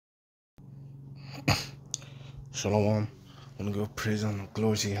Shalom. I want to give praise and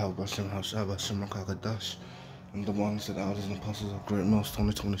glory to Yahweh Hashem Hashab Hashem Rakakadash. And the ones that the elders and apostles of great most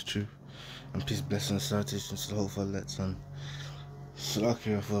Tony Tony's truth. And peace, blessing, and salutations to the whole let's and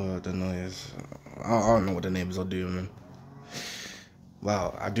Salakia for the noise. I don't know what the names are doing, man.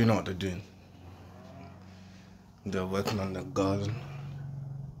 Well, I do know what they're doing. They're working on the garden.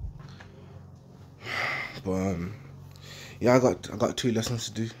 But yeah, I got two lessons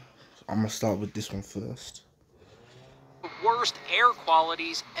to do. I'm gonna start with this one first. Worst air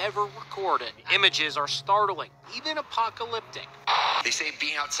qualities ever recorded. Images are startling, even apocalyptic. They say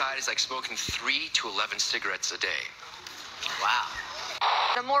being outside is like smoking 3 to 11 cigarettes a day. Wow.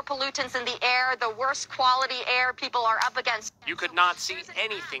 The more pollutants in the air, the worse quality air people are up against. You could not see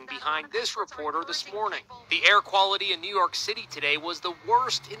anything behind this reporter this morning. The air quality in New York City today was the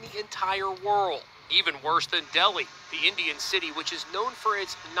worst in the entire world. Even worse than Delhi, the Indian city which is known for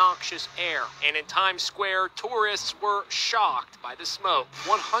its noxious air. And in Times Square, tourists were shocked by the smoke.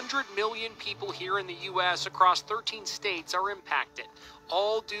 100 million people here in the U.S. across 13 states are impacted,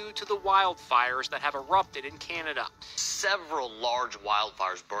 all due to the wildfires that have erupted in Canada. Several large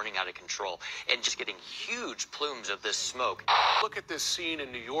wildfires burning out of control and just getting huge plumes of this smoke. Look at this scene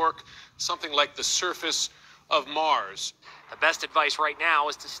in New York, something like the surface of Mars. The best advice right now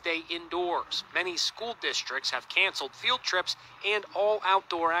is to stay indoors. Many school districts have canceled field trips and all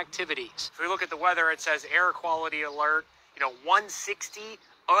outdoor activities. If we look at the weather, it says air quality alert, 160,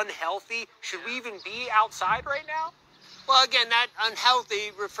 unhealthy. Should we even be outside right now? Well, again, that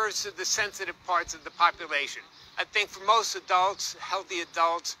unhealthy refers to the sensitive parts of the population. I think for most adults, healthy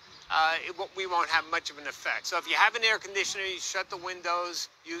adults, we won't have much of an effect. So if you have an air conditioner, you shut the windows,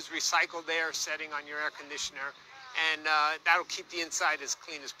 use recycled air setting on your air conditioner, and that'll keep the inside as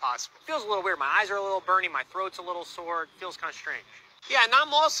clean as possible. It feels a little weird. My eyes are a little burning. My throat's a little sore. It feels kind of strange. Yeah, and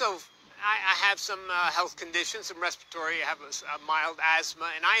I'm also, I have some health conditions, some respiratory, I have a mild asthma,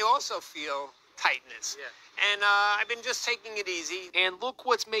 and I also feel tightness. Yeah. And I've been just taking it easy. And look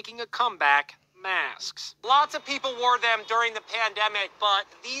what's making a comeback. Masks. Lots of people wore them during the pandemic, but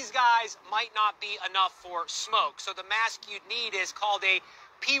these guys might not be enough for smoke. So the mask you'd need is called a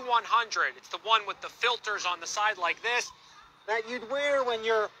P100. It's the one with the filters on the side like this that you'd wear when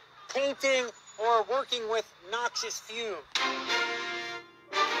you're painting or working with noxious fumes.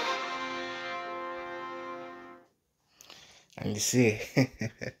 And you see,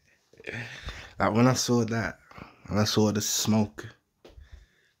 like when I saw that, and I saw the smoke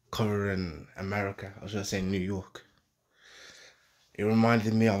covering America, I was gonna say New York, it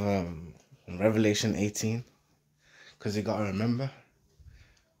reminded me of Revelation 18, because you gotta remember,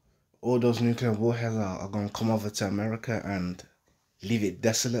 all those nuclear warheads are gonna come over to America and leave it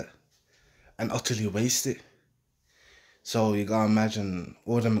desolate and utterly waste it. So you gotta imagine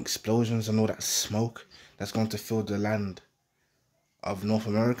all them explosions and all that smoke that's going to fill the land of North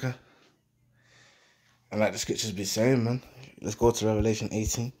America. And like the scriptures be saying, man, let's go to Revelation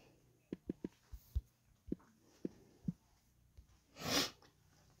 18.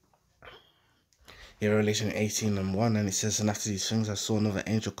 Here, Revelation 18:1, and it says, "And after these things I saw another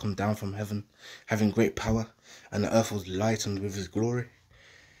angel come down from heaven, having great power, and the earth was lightened with his glory.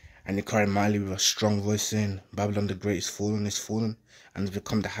 And he cried mightily with a strong voice, saying, Babylon the great is fallen, and has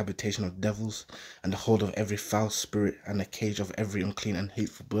become the habitation of devils, and the hold of every foul spirit, and the cage of every unclean and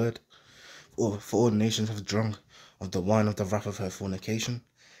hateful bird. For all nations have drunk of the wine of the wrath of her fornication,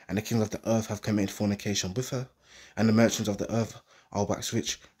 and the kings of the earth have committed fornication with her, and the merchants of the earth are waxed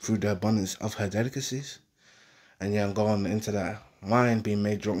rich through the abundance of her delicacies." And yeah, I'm going into that wine, being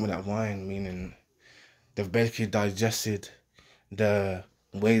made drunk with that wine, meaning they've basically digested the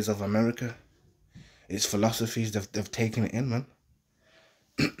ways of America, its philosophies. They've taken it in, man.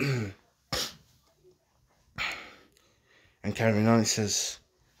 And carrying on, it says,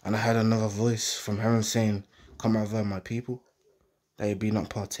 "And I heard another voice from heaven saying, Come out of her, my people, that ye be not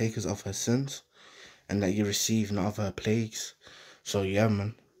partakers of her sins, and that ye receive not of her plagues." So yeah,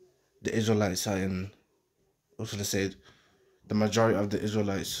 man, the Israelites are in, what should I say, the majority of the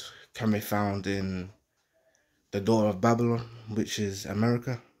Israelites can be found in the daughter of Babylon, which is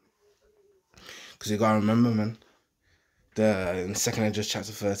America. Because you gotta remember, man, in 2nd Esdras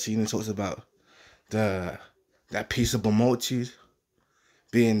chapter 13, it talks about that peaceable multitude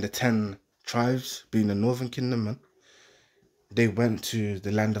being the 10 tribes, being the northern kingdom, man. They went to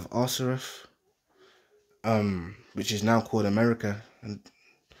the land of Osiris, which is now called America. And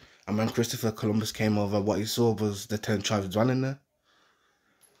when Christopher Columbus came over, what he saw was the 10 tribes dwelling there.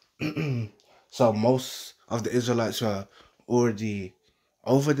 So most of the Israelites were already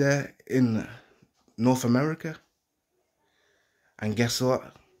over there in North America. And guess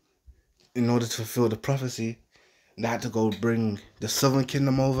what? In order to fulfill the prophecy, they had to go bring the southern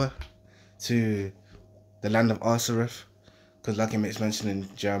kingdom over to the land of Arsareth, because like it makes mention in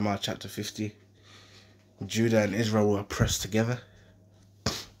Jeremiah chapter 50, Judah and Israel were oppressed together.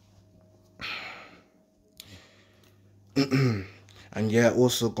 And yeah,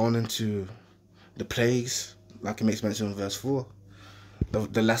 also going into the plagues, like it makes mention in verse 4,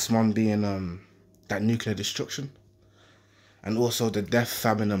 the last one being that nuclear destruction, and also the death,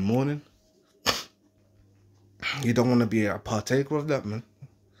 famine and mourning. You don't want to be a partaker of that, man.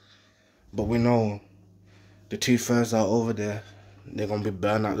 But we know the 2/3 are over there, they're going to be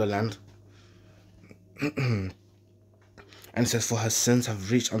burned out of the land. And it says, for her sins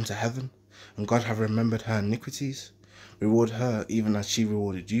have reached unto heaven, and God have remembered her iniquities. Reward her even as she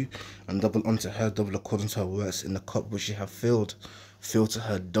rewarded you, and double unto her, double according to her works. In the cup which she have filled, fill to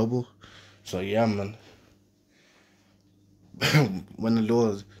her double. So yeah, man. When the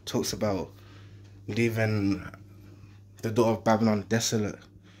Lord talks about leaving the door of Babylon desolate,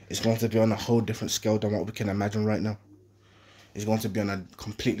 it's going to be on a whole different scale than what we can imagine right now. It's going to be on a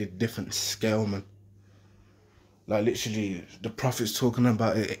completely different scale, man. Like literally, the prophet's talking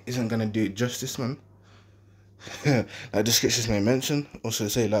about it isn't going to do it justice, man. Like the scriptures may mention, also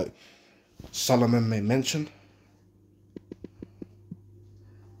say like Solomon may mention.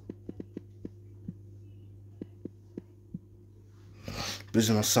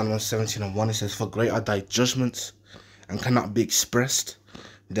 Wisdom of Solomon 17:1, it says, for great are thy judgments, and cannot be expressed,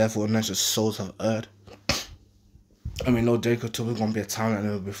 therefore unless your souls have erred. I mean, Lord Jacob told us going to be a time like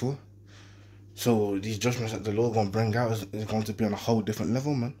never before. So these judgments that the Lord going to bring out is going to be on a whole different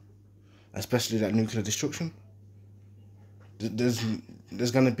level, man. Especially that nuclear destruction. There's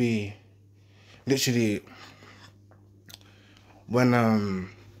going to be, literally, when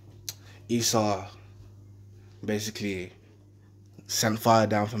Esau basically sent fire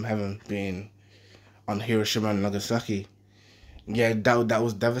down from heaven, being on Hiroshima and Nagasaki, yeah, that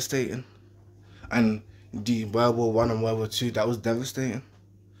was devastating. And the World War I and World War II, that was devastating.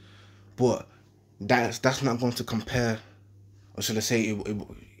 But that's not going to compare, or should I say,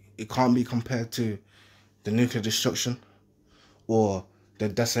 it can't be compared to the nuclear destruction or the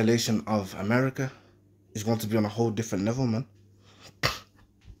desolation of America. It's going to be on a whole different level, man.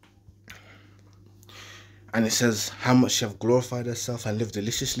 And it says, how much she have glorified herself and lived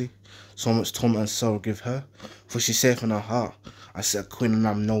deliciously, so much torment and sorrow give her. For she saith in her heart, I sit a queen and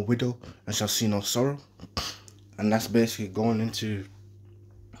am no widow, and shall see no sorrow. And that's basically going into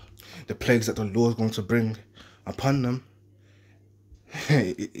the plagues that the Lord is going to bring upon them.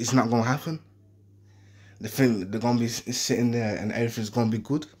 It's not going to happen. The thing, they're going to be sitting there and everything's going to be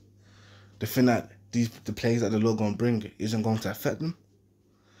good. The thing that the plagues that the Lord going to bring isn't going to affect them.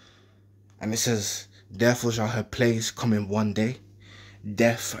 And it says, therefore shall her plagues come in one day,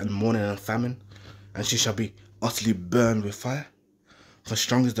 death and mourning and famine, and she shall be utterly burned with fire. For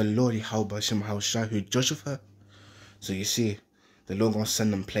strong is the Lord Yahweh Shem Haushai, who judgeth her. So you see, the Lord gonna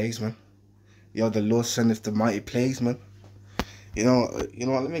send them plagues, man. Yo, the Lord sendeth the mighty plagues, man. You know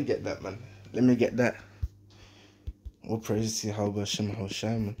what, let me get that, man. Let me get that. All praise to Yahweh Shem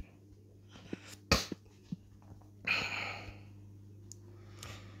Haushai, man.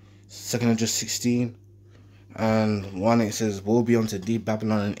 Second Esdras 16 and 1, it says, woe be unto thee,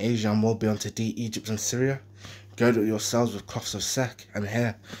 Babylon and Asia, and woe be unto thee, Egypt and Syria. Gird yourselves with cloths of sack and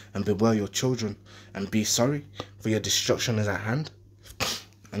hair, and bewail your children, and be sorry, for your destruction is at hand.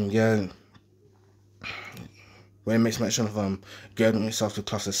 And yeah, when it makes mention of girding yourself with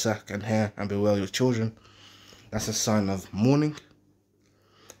cloths of sack and hair, and bewail your children, that's a sign of mourning.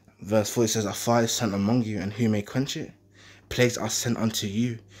 Verse 4, it says, a fire is sent among you, and who may quench it? Plagues are sent unto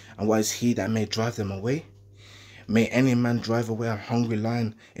you, and what is he that may drive them away? May any man drive away a hungry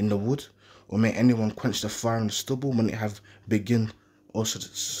lion in the wood, or may anyone quench the fire in the stubble when it have begun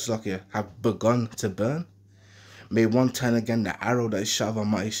to burn? May one turn again the arrow that is shot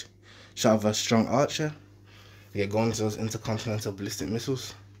of a strong archer? Yeah, going to those intercontinental ballistic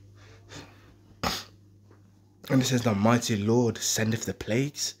missiles. And it says, the mighty Lord sendeth the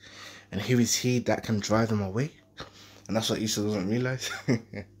plagues, and who is he that can drive them away? And that's what Esau doesn't realize.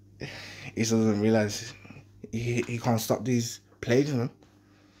 Esau doesn't realize he can't stop these plagues, man.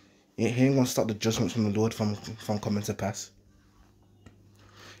 He ain't gonna stop the judgments from the Lord from coming to pass.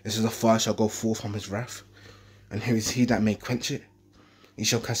 It says, the fire shall go forth from his wrath, and who is he that may quench it? He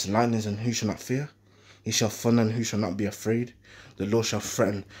shall cast lightnings, and who shall not fear? He shall thunder, and who shall not be afraid? The Lord shall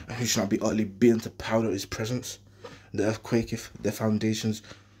threaten, and who shall not be utterly beaten to powder at his presence? The earth quaketh, the foundations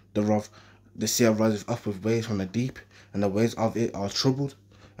thereof, the sea riseth up with waves from the deep, and the waves of it are troubled,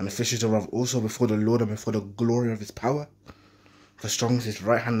 and the fishes thereof also before the Lord, and before the glory of his power. For strong is his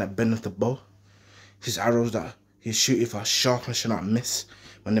right hand that bendeth the bow, his arrows that He shooteth are sharp and shall not miss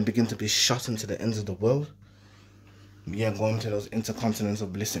when they begin to be shot into the ends of the world. Yeah, going to those intercontinental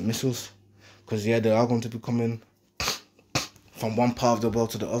ballistic missiles. Because yeah, they are going to be coming from one part of the world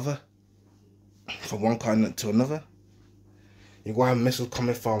to the other. From one continent to another. You're going to have missiles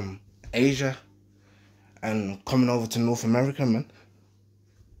coming from Asia and coming over to North America, man.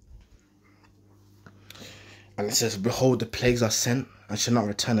 And it says, behold, the plagues are sent and shall not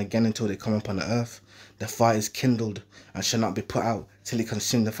return again until they come upon the earth. The fire is kindled and shall not be put out till it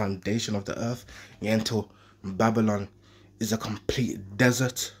consume the foundation of the earth. Yeah, until Babylon is a complete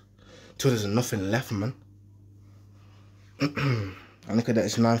desert. Till there's nothing left, man. And look at that,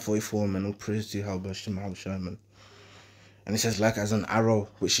 it's 9:44, man. All praise to you, Yahweh, man. And it says, like as an arrow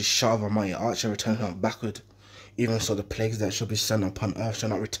which is shot of a mighty archer returns not backward, even so the plagues that shall be sent upon earth shall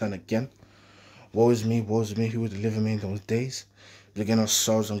not return again. Woe is me, who will deliver me in those days? The beginning of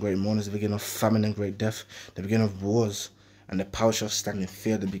sorrows and great mournings, the beginning of famine and great death, the beginning of wars, and the power shall stand in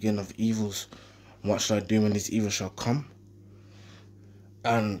fear, the beginning of evils. And what shall I do when these evils shall come?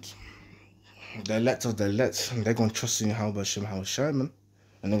 And the elect of the elect, they're going to trust in Yahweh Shai, man.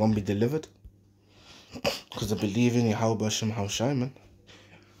 And they're going to be delivered. Because they believe in Yahweh Shai, man.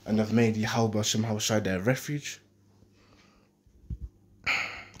 And they've made Yahweh Shai their refuge.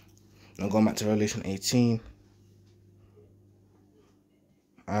 Now going back to Revelation 18.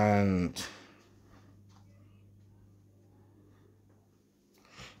 And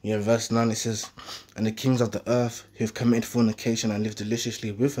yeah, verse 9 it says, and the kings of the earth who have committed fornication and lived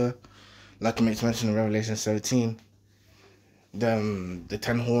deliciously with her, like it makes mention in Revelation 17, the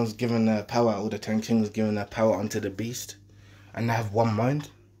 10 horns given their power, or the 10 kings given their power unto the beast, and they have one mind.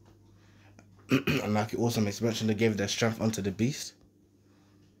 And like it also makes mention, they gave their strength unto the beast.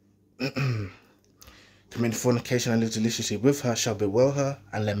 Commit fornication and live deliciously with her shall bewail her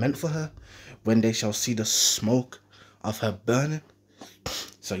and lament for her when they shall see the smoke of her burning.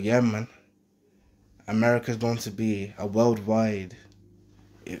 So yeah, man, America is going to be a worldwide,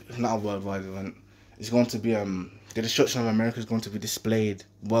 not a worldwide event. It's going to be the destruction of America is going to be displayed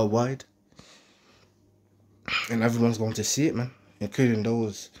worldwide, and everyone's going to see it, man, including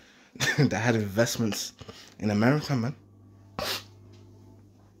those that had investments in America, man.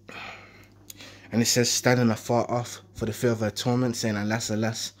 And it says, standing afar off for the fear of her torment, saying, alas,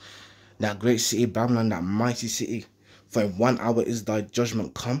 alas, that great city Babylon, that mighty city, for in 1 hour is thy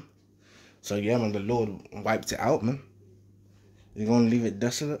judgment come. So yeah, man, the Lord wiped it out, man. You're going to leave it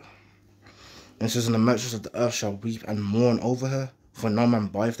desolate. And it says, and the merchants of the earth shall weep and mourn over her, for no man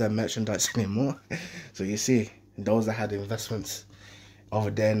buyeth their merchandise anymore. So you see, those that had investments over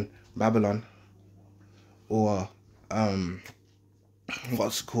there in Babylon, or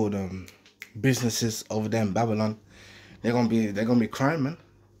what's it called, businesses over there in Babylon, they're gonna be crying, man.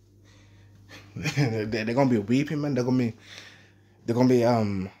 they're gonna be weeping, man. They're gonna be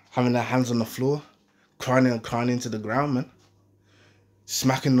having their hands on the floor, crying into the ground, man,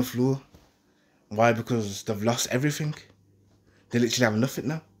 smacking the floor. Why? Because they've lost everything. They literally have nothing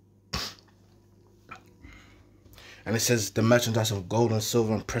now. And it says, the merchandise of gold and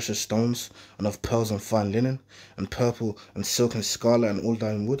silver and precious stones, and of pearls and fine linen, and purple and silk and scarlet and all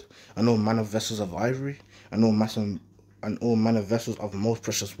dyed wood, and all manner of vessels of ivory, and all manner of vessels of most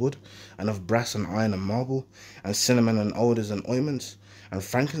precious wood, and of brass and iron and marble, and cinnamon and odors and ointments, and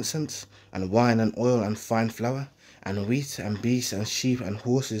frankincense, and wine and oil and fine flour, and wheat and beasts and sheep and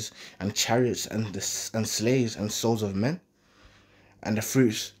horses, and chariots and slaves and souls of men. And the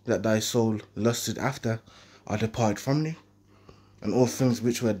fruits that thy soul lusted after are departed from thee, and all things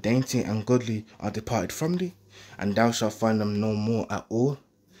which were dainty and goodly are departed from thee, and thou shalt find them no more at all.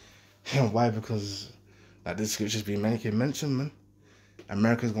 And why? Because like this scripture's been making mention, man,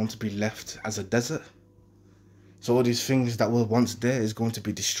 America is going to be left as a desert. So all these things that were once there is going to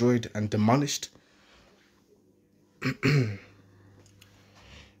be destroyed and demolished. And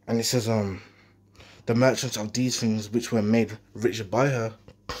it says, the merchants of these things which were made rich by her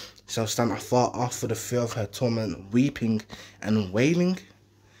shall stand afar off for the fear of her torment, weeping and wailing.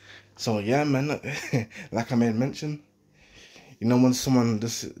 So yeah, man, like I made mention, you know, when someone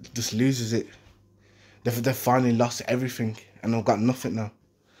just loses it, they've finally lost everything and they've got nothing now,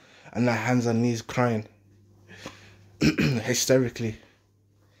 and their hands and knees crying hysterically.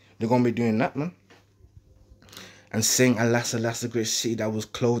 They're gonna be doing that, man, and sing, alas, alas, the great city that was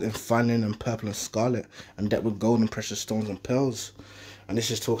clothed in fine linen and purple and scarlet, and decked with gold and precious stones and pearls. And this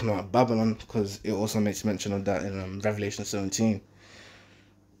is talking about Babylon, because it also makes mention of that in Revelation 17.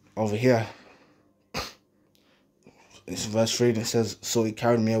 Over here, It's verse 3, and it says, "So he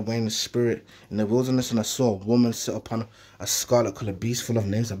carried me away in the spirit in the wilderness, and I saw a woman sit upon a scarlet-colored beast full of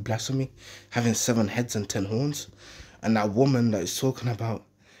names of blasphemy, having 7 heads and 10 horns." And that woman that he's talking about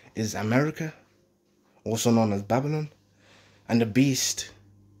is America, also known as Babylon. And the beast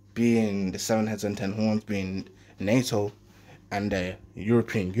being the 7 heads and 10 horns being NATO and the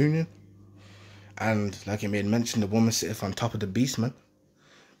European Union. And like it made mention, the woman sitteth on top of the beast, man,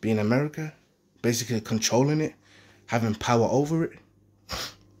 being America, basically controlling it, having power over it.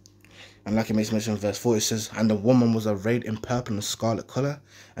 And like it makes mention in verse 4, it says, "And the woman was arrayed in purple and scarlet colour,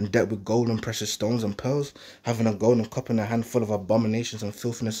 and decked with gold and precious stones and pearls, having a golden cup in her hand full of abominations and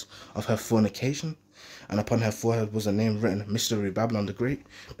filthiness of her fornication. And upon her forehead was a name written, Mystery Babylon the Great,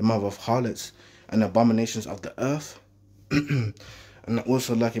 the mother of harlots and abominations of the earth." And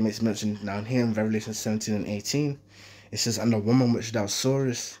also, like it makes mention down here in Revelation 17 and 18, it says, "And the woman which thou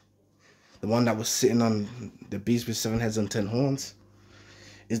sawest, the one that was sitting on the beast with 7 heads and 10 horns,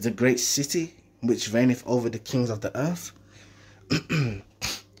 is the great city which reigneth over the kings of the earth."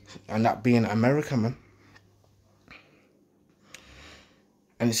 And that being America, man.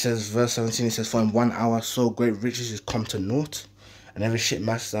 And it says, verse 17, it says, "For in 1 hour so great riches is come to naught, and every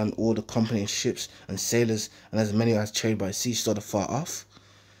shipmaster and all the company of ships and sailors, and as many as trade by sea, stood afar off."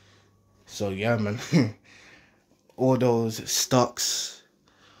 So yeah, man. All those stocks,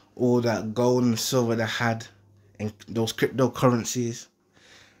 all that gold and silver they had, and those cryptocurrencies,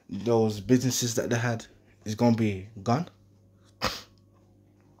 those businesses that they had, is going to be gone.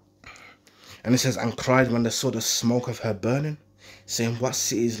 And it says, "And cried when they saw the smoke of her burning, saying, What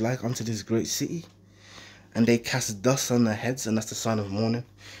city is like unto this great city? And they cast dust on their heads, and that's the sign of mourning,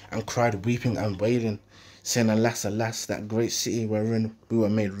 and cried weeping and wailing, saying, Alas, alas, that great city wherein we were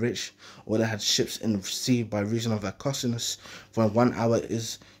made rich, or that had ships in the sea by reason of her costliness, for in 1 hour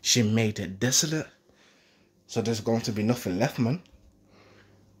is she made it desolate." So there's going to be nothing left, man.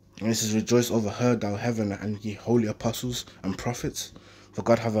 And this is, "Rejoice over her, thou heaven, and ye holy apostles and prophets, for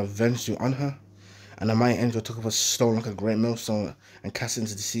God hath avenged you on her. And the mighty angel took up a stone like a great millstone, and cast it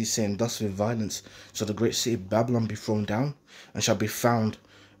into the sea, saying, Thus with violence shall the great city Babylon be thrown down, and shall be found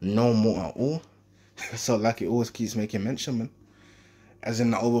no more at all." So like it always keeps making mention, man, as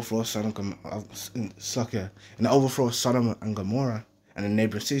in the overthrow of Sodom and Gomorrah, and the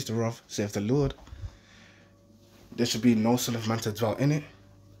neighbouring cities thereof, saith the Lord, there should be no son of man to dwell in it.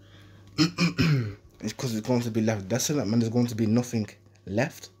 It's because it's going to be left desolate, man. There's going to be nothing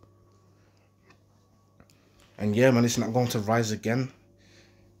left. And yeah, man, it's not going to rise again.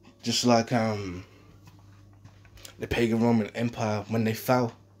 Just like the pagan Roman Empire, when they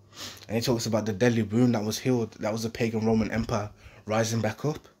fell. And he talks about the deadly wound that was healed. That was the pagan Roman Empire rising back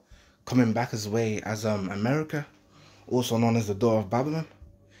up, coming back as way as America, also known as the door of Babylon.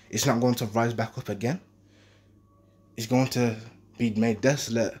 It's not going to rise back up again. It's going to be made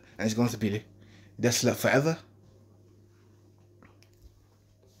desolate, and it's going to be desolate forever.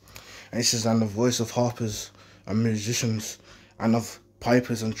 And it says, "And the voice of harpers and musicians, and of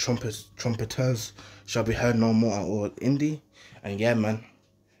pipers and trumpeters shall be heard no more at all indie." And yeah, man,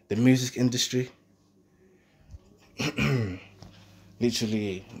 the music industry,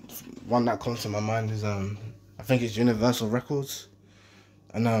 literally, one that comes to my mind is I think it's Universal Records,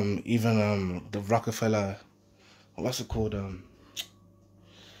 and even the Rockefeller, what's it called?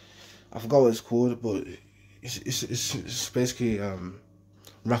 I forgot what it's called, but it's basically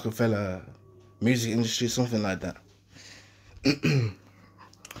Rockefeller music industry, something like that.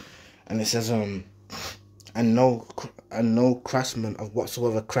 And it says and no craftsman of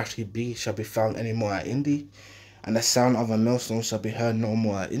whatsoever craft he be shall be found any more at indie, and the sound of a millstone shall be heard no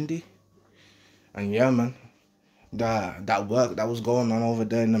more at indie. And yeah, man, that work that was going on over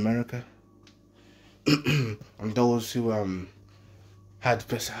there in America, and those who had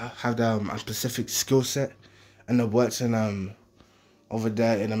a specific skill set and the works in over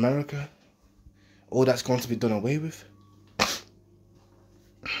there in America, all that's going to be done away with.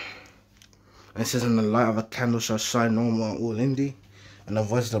 And it says, "And the light of a candle shall shine no more at all indie, and the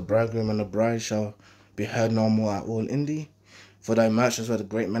voice of the bridegroom and the bride shall be heard no more at all indie. For thy merchants were the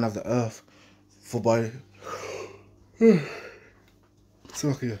great men of the earth, for by it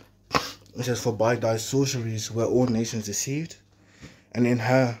says, for by thy sorceries were all nations deceived, and in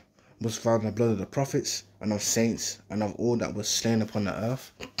her was found the blood of the prophets, and of saints, and of all that was slain upon the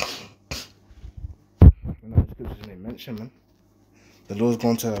earth." And that scriptures may mention, man, the Lord's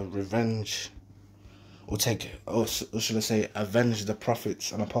going to revenge, or should I say, avenge the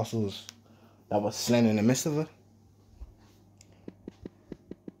prophets and apostles that were slain in the midst of her.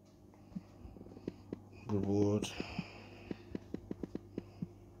 Reward.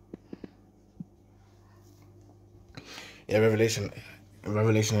 Yeah, Revelation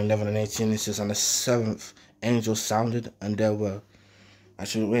 11 and 18, it says, and the seventh angel sounded, and there were,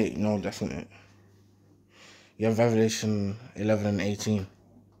 actually, wait, no, that's not it. You have Revelation 11 and 18.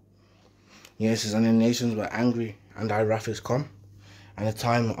 Yeah, it says, and the nations were angry, and thy wrath is come, and the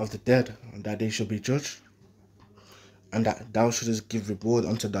time of the dead, that they should be judged, and that thou shouldest give reward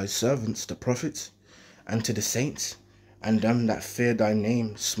unto thy servants, the prophets, and to the saints, and them that fear thy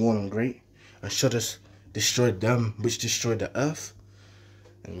name, small and great, and shouldest destroy them which destroy the earth.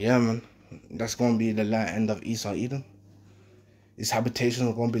 And yeah, man, that's going to be the latter end of Esau Edom. His habitation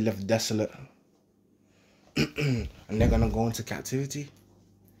is going to be left desolate. And they're going to go into captivity.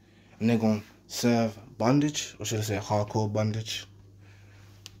 And they're going to serve bondage, or should I say hardcore bondage.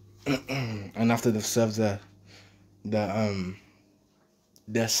 And after they've served their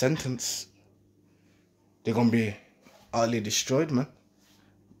sentence, they're going to be utterly destroyed, man.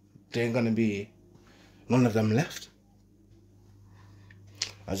 There ain't going to be none of them left.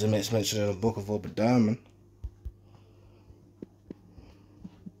 As it's mentioned in the book of Obadiah, man.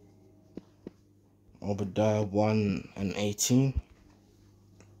 Obadiah 1 and 18.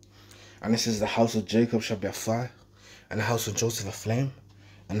 And it says, the house of Jacob shall be a fire, and the house of Joseph a flame,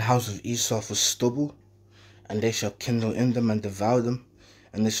 and the house of Esau for stubble, and they shall kindle in them and devour them,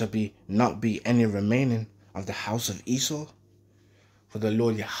 and there shall not be any remaining of the house of Esau. For the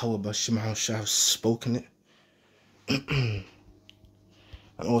Lord Yahweh Bashim shall have spoken it.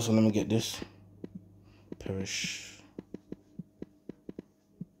 And also, let me get this. Perish.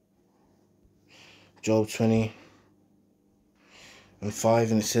 Job 20 and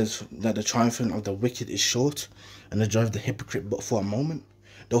 5, and it says that the triumphing of the wicked is short, and the joy of the hypocrite but for a moment.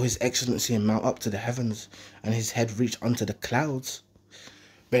 Though his excellency mount up to the heavens, and his head reach unto the clouds.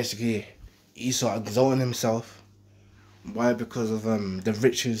 Basically, Esau exalting himself. Why? Because of the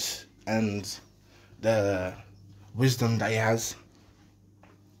riches and the wisdom that he has.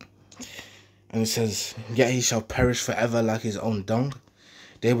 And it says, yet he shall perish forever like his own dung.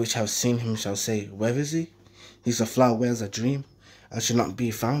 They which have seen him shall say, where is he? He shall fly away as a dream, and shall not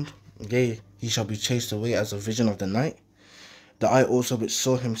be found. Yea, he shall be chased away as a vision of the night. The eye also which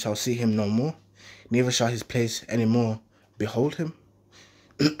saw him shall see him no more, neither shall his place any more behold him.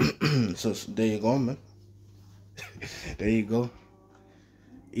 So there you go, man. There you go.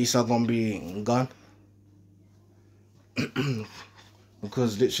 Esau gonna be gone.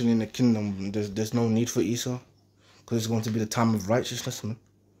 Because literally in the kingdom, there's no need for Esau. Because it's going to be the time of righteousness, man.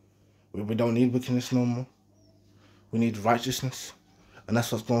 We don't need wickedness no more. We need righteousness. And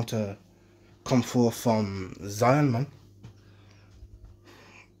that's what's going to come forth from Zion, man.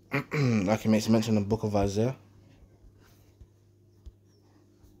 Like he makes mention in the book of Isaiah.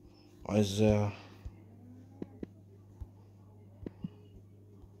 Isaiah.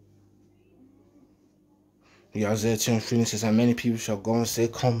 Isaiah 10:3 says, and many people shall go and say,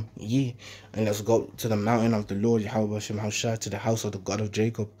 come ye, and let's go to the mountain of the Lord Yahweh Shemhashah, to the house of the God of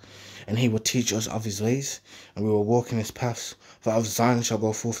Jacob, and he will teach us of his ways, and we will walk in his paths. For out of Zion shall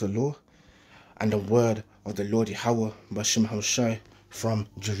go forth the law, and the word of the Lord Yahweh Shemhashah from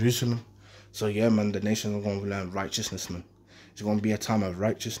Jerusalem. So yeah, man, the nations are going to learn righteousness, man. It's going to be a time of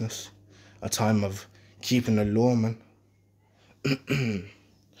righteousness, a time of keeping the law, man.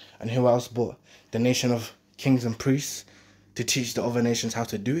 And who else but the nation of kings and priests to teach the other nations how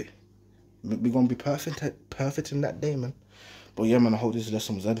to do it? We're going to be perfect in that day, man. But yeah, man, I hope this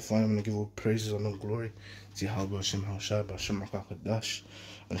lesson was edifying. I'm going to give all praises and all glory to Yahweh Hashem Hashai, Bashem Makakadash,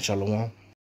 and Shalom.